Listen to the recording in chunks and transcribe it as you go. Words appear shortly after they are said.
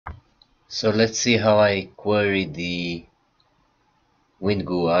So let's see how I query the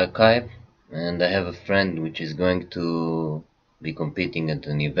windguru archive, and I have a friend which is going to be competing at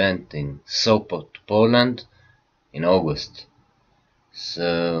an event in Sopot, Poland in August.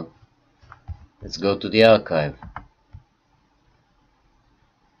 So let's go to the archive,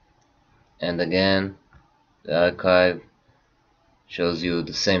 and again the archive shows you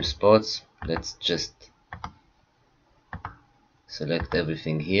the same spots. Let's just select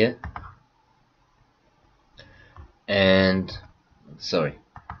everything here, and sorry,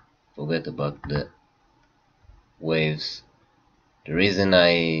 forget about the waves. The reason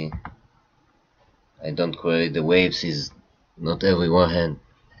I don't query the waves is not everywhere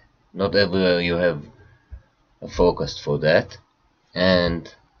you have a forecast for that.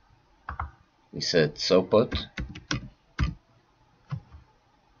 And we said Sopot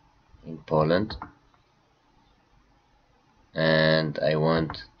in Poland, and I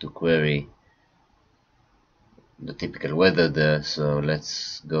want to query the typical weather there, so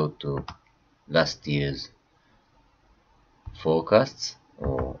let's go to last year's forecasts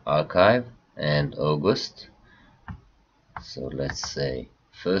or archive and August. So let's say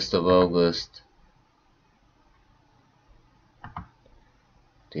 1st of August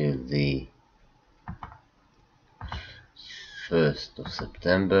till the 1st of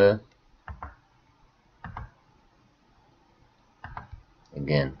September,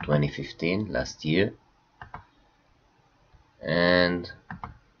 again 2015, last year, and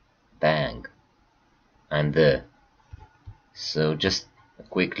bang, I'm there. So just a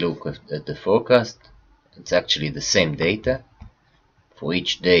quick look at the forecast. It's actually the same data. For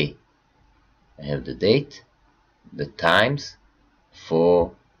each day I have the date, the times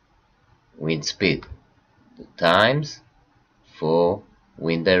for wind speed, the times for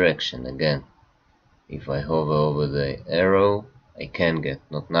wind direction. Again, if I hover over the arrow, I can get,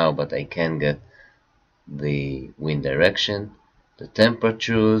 not now, but I can get the wind direction, the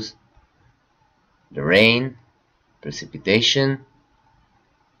temperatures, the rain, precipitation,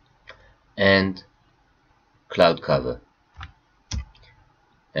 and cloud cover.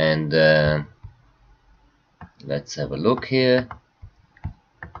 And let's have a look here.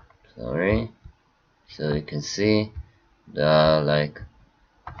 Sorry. So you can see there are like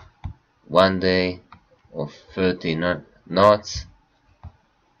one day of 30 knots.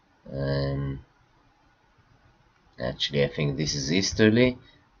 Actually, I think this is easterly.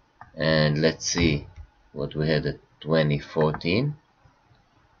 And let's see what we had at 2014.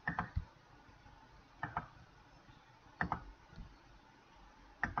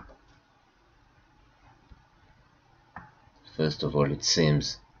 First of all, it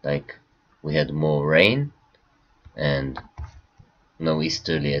seems like we had more rain and no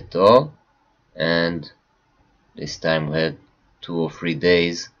easterly at all, and this time we had 2 or 3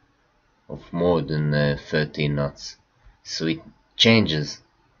 days of more than 13 knots. So it changes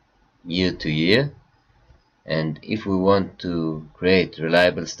year to year, and if we want to create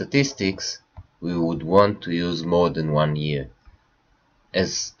reliable statistics, we would want to use more than 1 year,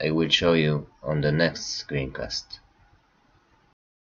 as I will show you on the next screencast.